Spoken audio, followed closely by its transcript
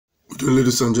Good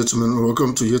ladies and gentlemen,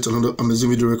 welcome to yet another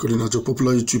amazing video recording at your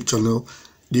popular YouTube channel,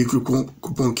 the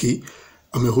Coupon Key.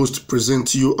 I'm your host, present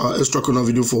to you our extra corner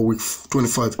video for week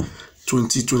 25,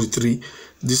 2023.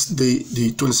 This day,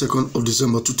 the 22nd of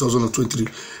December 2023,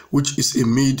 which is a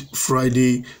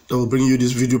mid-Friday that will bring you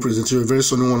this video presentation. A very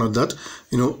sunny one at that.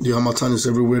 You know, the Harmattan is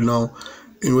everywhere now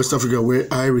in West Africa where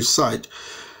I reside.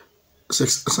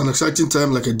 It's an exciting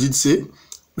time, like I did say,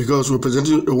 because we're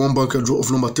presenting a one banker draw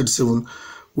of number 37,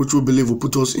 which we believe will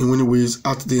put us in winning ways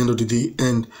at the end of the day.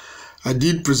 And I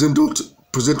did present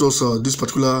us this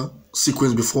particular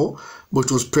sequence before, but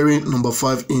it was pairing number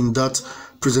 5 in that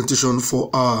presentation for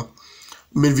our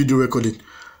main video recording.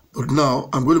 But now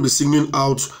I'm going to be singling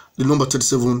out the number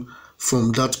 37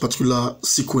 from that particular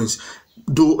sequence.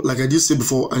 Though, like I did say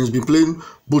before, and it's been playing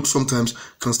both sometimes,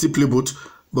 can still play both,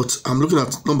 but I'm looking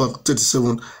at number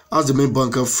 37 as the main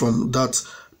banker from that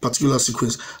particular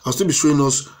sequence. I'll still be showing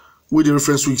us with the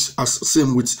reference weeks as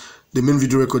same with the main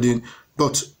video recording,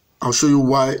 but I'll show you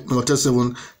why number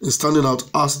 37 is standing out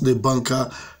as the banker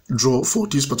draw for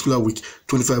this particular week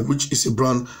 25, which is a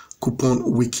brand coupon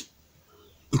week.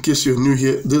 In case you're new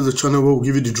here, this is the channel where we'll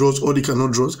give you the draws or the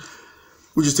cannot draws,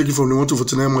 which is taken from the 1 to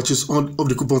 49 matches of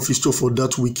the coupon fixture for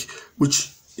that week,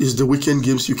 which is the weekend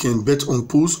games you can bet on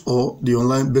pools or the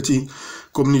online betting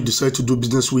company decide to do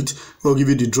business with. I'll give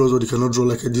you the draws or the cannot draw,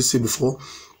 like I did say before.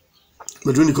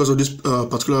 But during the course of this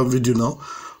particular video now,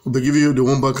 we'll be giving you the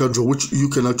one banker draw, which you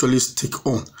can actually stick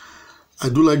on. I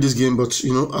do like this game, but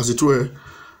you know, as it were,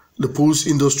 the pools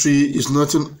industry is not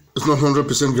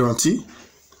 100% guarantee.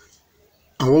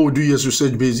 And what we do here is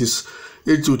research basis,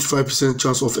 80 to 85%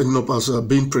 chance of ending up as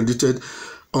being predicted.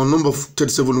 On number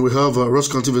 37, we have Ross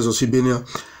County versus Hibernian.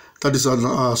 That is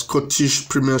a Scottish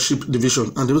Premiership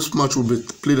division, and this match will be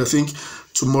played, I think,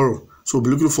 tomorrow. So we'll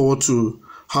be looking forward to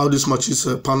how this match is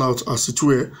pan out, as it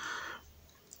were.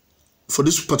 For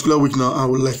this particular week now, I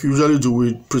will, like we usually do,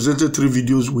 we presented 3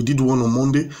 videos. We did one on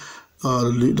Monday.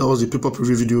 That was the paper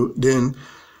preview video. Then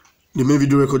the main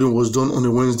video recording was done on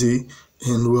a Wednesday,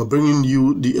 and we are bringing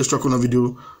you the extra corner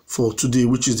video for today,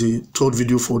 which is the 3rd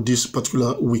video for this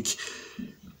particular week.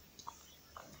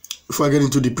 Before I get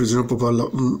into the presentation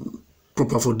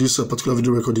proper for this particular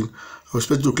video recording, I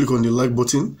expect you to click on the like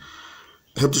button.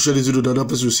 Help to share this video that other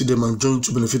person will see them and join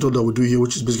to benefit all that we do here,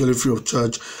 which is basically free of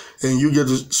charge. And you get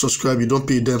to subscribe, you don't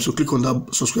pay them, so click on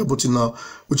that subscribe button now,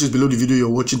 which is below the video you're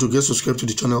watching, to get subscribed to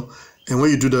the channel. And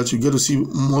when you do that, you get to see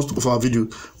most of our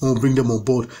videos when we bring them on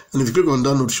board. And if you click on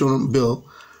that notification bell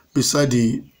beside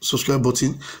the subscribe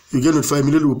button, you get notified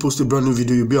immediately we post a brand new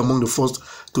video. You'll be among the first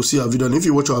to see our video. And if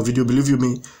you watch our video, believe you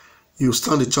me, you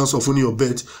stand a chance of winning your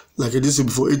bet, like I did say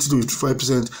before, 80 to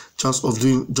 55% chance of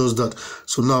doing just that.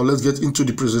 So now let's get into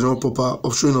the presentation proper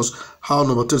of showing us how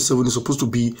number 37 is supposed to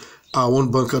be our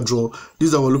one banker draw.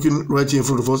 This that we're looking right here in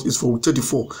front of us is for week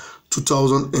 34,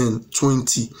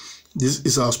 2020. This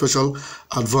is our special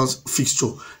advanced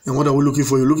fixture. And what are we looking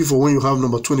for? You're looking for when you have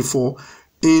number 24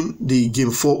 in the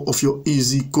game 4 of your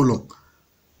easy column.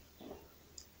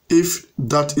 If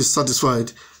that is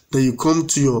satisfied, then you come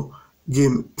to your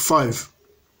game 5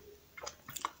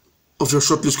 of your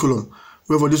shortlist column,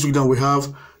 where for this week now we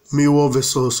have Millwall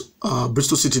versus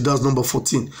Bristol City. That's number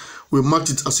 14. We marked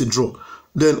it as a draw.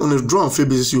 Then on a draw and fair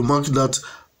basis, you mark that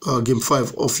game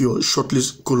 5 of your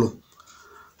shortlist column.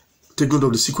 Take note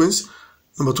of the sequence.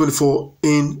 Number 24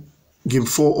 in game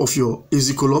 4 of your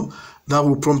easy column. That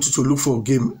will prompt you to look for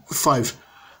game 5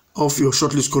 of your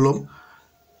shortlist column.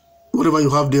 Whatever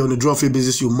you have there on a draw and fair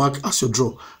basis, you mark as your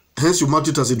draw. Hence, you marked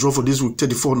it as a draw for this week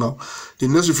 34 now. The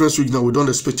next reference week now, we don't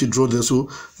expect a draw there. So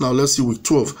now let's see week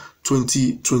 12,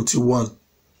 2021.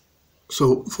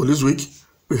 So for this week,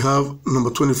 we have number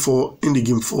 24 in the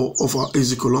game 4 of our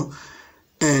easy column.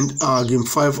 And our game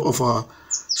 5 of our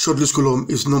shortlist column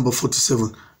is number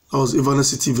 47. That was Hibernian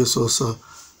City versus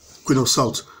Queen of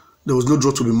South. There was no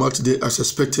draw to be marked there as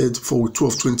expected for week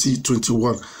 12,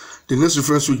 2021. The next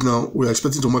reference week now, we are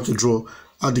expecting to mark a draw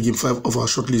at the game 5 of our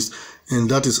shortlist, and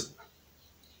that is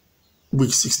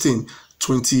week 16,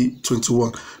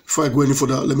 2021. Before I go any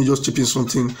further, let me just chip in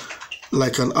something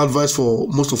like an advice for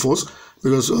most of us,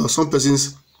 because some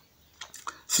persons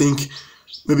think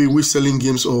maybe we selling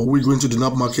games or we going to the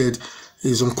NAP market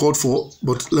is uncalled for,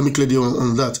 but let me clear you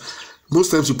on that.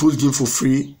 Most times you put game for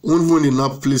free, even when the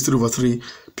NAP plays 3/3,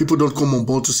 people don't come on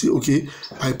board to say, okay,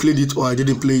 I played it or I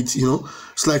didn't play it, you know.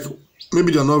 It's like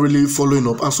maybe they're not really following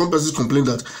up, and some persons complain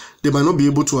that they might not be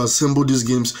able to assemble these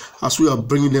games as we are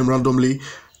bringing them randomly.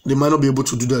 They might not be able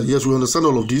to do that. Yes, we understand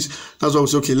all of this. That's why we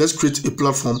say, okay, let's create a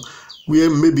platform where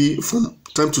maybe from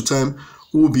time to time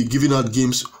we will be giving out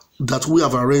games that we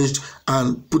have arranged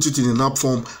and put it in an app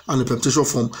form and a permutation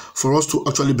form for us to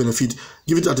actually benefit.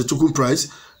 Give it at a token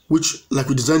price, which, like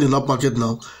we designed in app market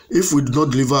now, if we do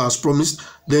not deliver as promised,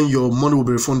 then your money will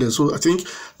be refunded. So I think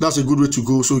that's a good way to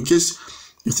go. So in case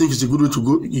you think it's a good way to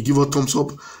go, you give a thumbs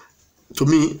up. To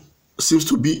me, seems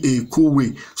to be a cool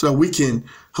way so that we can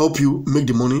help you make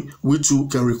the money. We too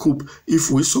can recoup if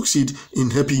we succeed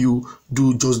in helping you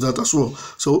do just that as well.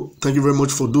 So thank you very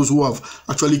much for those who have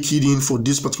actually keyed in for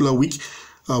this particular week.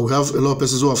 We have a lot of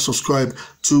persons who have subscribed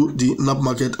to the NAP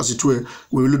market, as it were.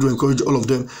 We really do encourage all of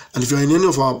them. And if you're in any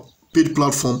of our paid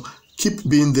platform, keep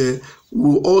being there.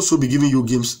 We'll also be giving you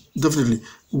games. Definitely,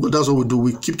 that's what we do.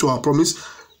 We keep to our promise.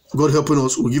 God helping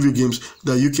us, we'll give you games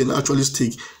that you can actually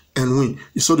stake and win.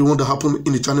 You saw the one that happened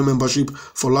in the channel membership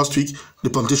for last week, the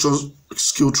permutation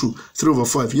skill through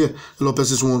 3/5. Yeah, a lot of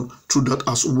persons won through that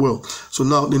as well. So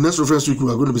now the next reference week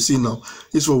we are going to be seeing now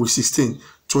is for week 16,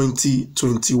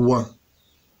 2021.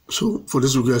 So for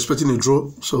this week we are expecting a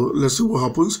draw. So let's see what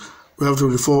happens. We have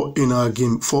 24 in our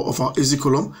game 4 of our easy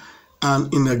column,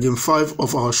 and in our game 5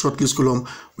 of our shortlist column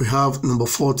we have number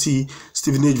 40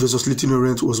 Stevenage versus Leighton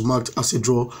Orient was marked as a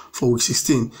draw for week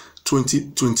 16,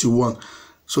 2021.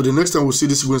 So the next time we see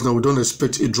this sequence now, we don't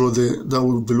expect a draw there. That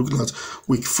we'll be looking at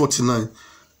week 49,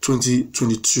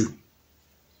 2022.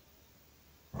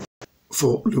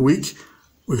 For the week,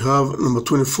 we have number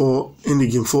 24 in the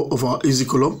game 4 of our easy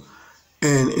column.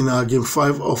 And in our game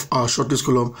 5 of our shortlist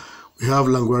column, we have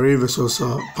Languare versus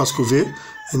Pascovay.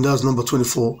 And that's number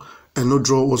 24. And no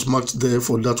draw was marked there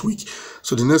for that week.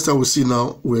 So the next time we see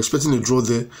now, we're expecting a draw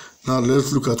there. Now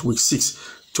let's look at week 6,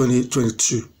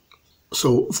 2022.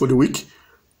 So for the week,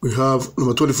 we have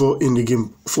number 24 in the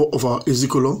game 4 of our easy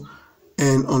column,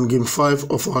 and on game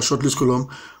 5 of our shortlist column,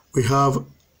 we have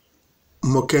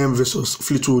Morecambe versus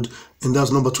Fleetwood, and that's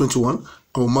number 21.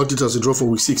 I will mark it as a draw for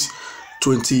week 6,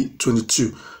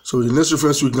 2022. So the next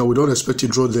reference week now, we don't expect a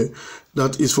draw there.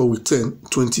 That is for week 10,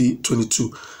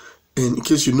 2022. And in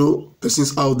case you know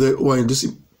persons out there who are in this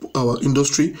our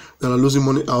industry that are losing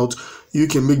money out, you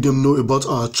can make them know about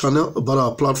our channel, about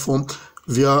our platform,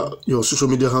 via your social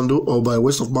media handle or by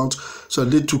word of mouth, so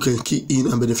that they too can key in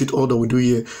and benefit all that we do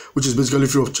here, which is basically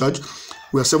free of charge.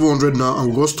 We are 700 now and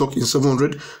we got stuck in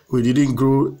 700. We didn't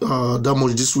grow that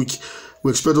much this week.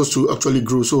 We expect us to actually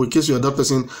grow. So in case you are that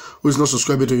person who is not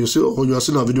subscribed to yourself, or you are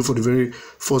seeing our video for the very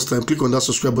first time, click on that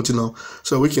subscribe button now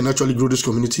so that we can actually grow this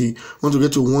community. We want to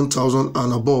get to 1,000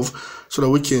 and above so that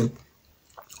we can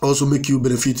also make you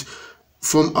benefit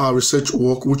from our research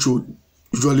work, which will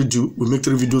usually do. We make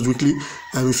 3 videos weekly,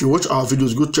 and if you watch our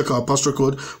videos, go check our past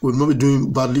record. We'll not be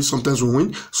doing badly. Sometimes we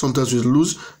win, sometimes we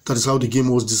lose. That is how the game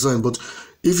was designed. But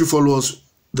if you follow us,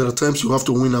 there are times you have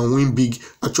to win and win big,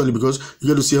 actually, because you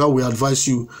get to see how we advise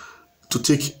you to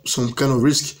take some kind of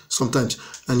risk sometimes,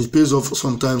 and it pays off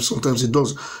sometimes it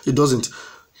doesn't.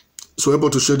 So help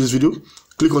us to share this video.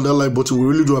 Click on that like button. We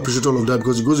really do appreciate all of that,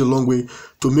 because it goes a long way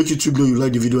to make YouTube know you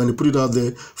like the video and put it out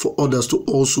there for others to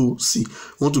also see.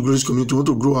 We want to grow this community, we want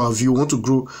to grow our view, we want to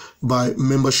grow by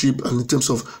membership and in terms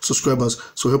of subscribers.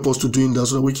 So help us to doing that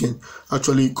so that we can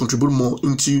actually contribute more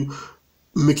into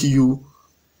making you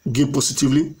gain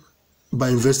positively by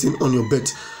investing on your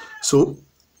bet. So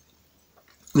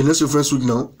the next reference week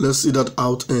now, let's see that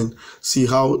out and see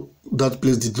how that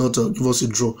place did not give us a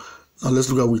draw. Now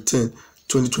let's look at week 10,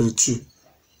 2022.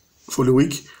 For the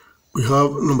week, we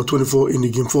have number 24 in the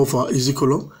game 4 of our easy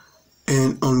column,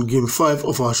 and on game 5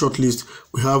 of our short list,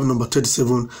 we have number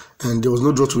 37, and there was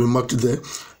no draw to be marked there.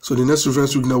 So the next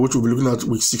reference week now, which we'll be looking at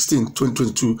week 16,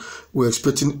 2022, we're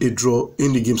expecting a draw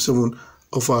in the game 7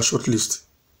 of our short list.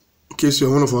 In case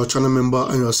you're one of our channel member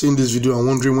and you are seeing this video and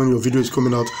wondering when your video is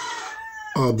coming out,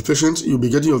 be patient. You'll be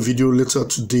getting your video later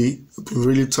today. I've been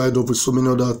really tied up with so many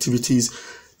other activities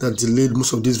that delayed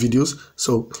most of these videos.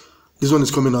 So this one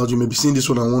is coming out. You may be seeing this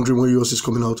one and wondering when yours is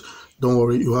coming out. Don't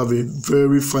worry, you have a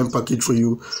very fine package for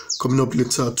you coming up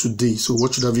later today. So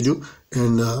watch that video,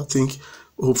 and I think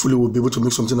hopefully we'll be able to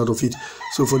make something out of it.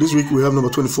 So for this week, we have number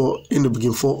 24 in the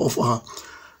game 4 of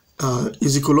our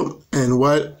easy column, and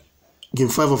while game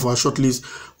 5 of our shortlist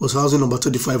was housing number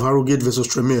 35 Harrogate versus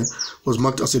Tremere, was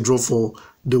marked as a draw for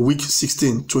the week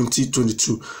 16,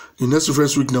 2022. The next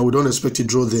reference week now, we don't expect a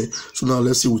draw there. So now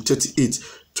let's see week 38,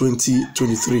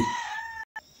 2023.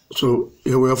 So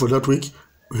here we are for that week.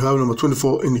 We have number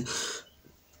 24 in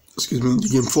the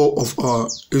game 4 of our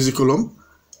easy column,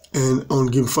 and on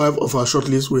game 5 of our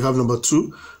shortlist we have number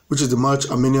 2, which is the match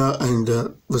Armenia and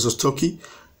versus Turkey.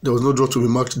 There was no draw to be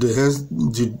marked there, hence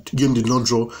the game did not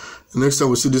draw. The next time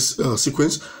we see this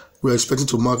sequence, we are expecting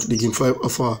to mark the game 5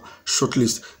 of our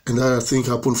shortlist, and that I think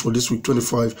happened for this week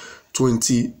 25,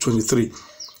 2023.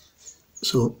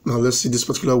 So now let's see this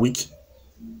particular week.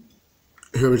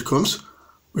 Here it comes.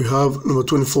 We have number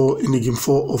 24 in the game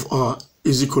 4 of our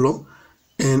easy column,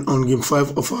 and on game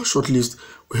 5 of our short list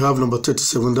we have number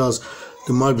 37. That's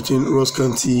the match between Ross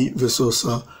County versus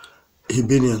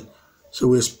Hibernian. So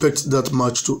we expect that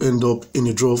match to end up in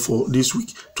a draw for this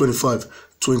week 25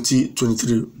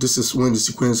 2023. This is when the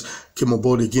sequence came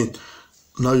aboard again.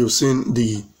 Now you've seen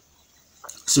the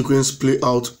sequence play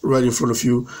out right in front of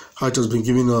you, how it has been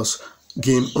giving us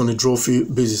game on a draw free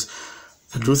basis.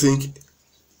 I do think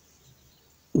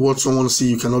what someone see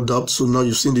you cannot doubt. So now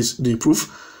you've seen the proof.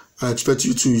 I expect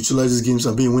you to utilize these games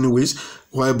and be in winning ways.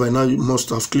 Why by now you must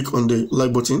have clicked on the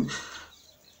like button,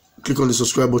 click on the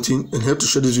subscribe button, and help to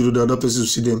share this video to other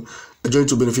persons to see them. I join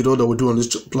to benefit all that we do on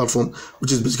this platform,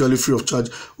 which is basically free of charge.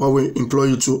 While we employ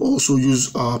you to also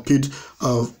use our paid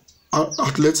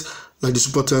outlets like the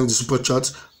super thanks, the super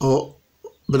chat, or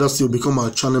better still, become our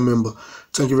channel member.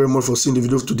 Thank you very much for seeing the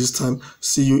video to this time.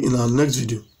 See you in our next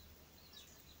video.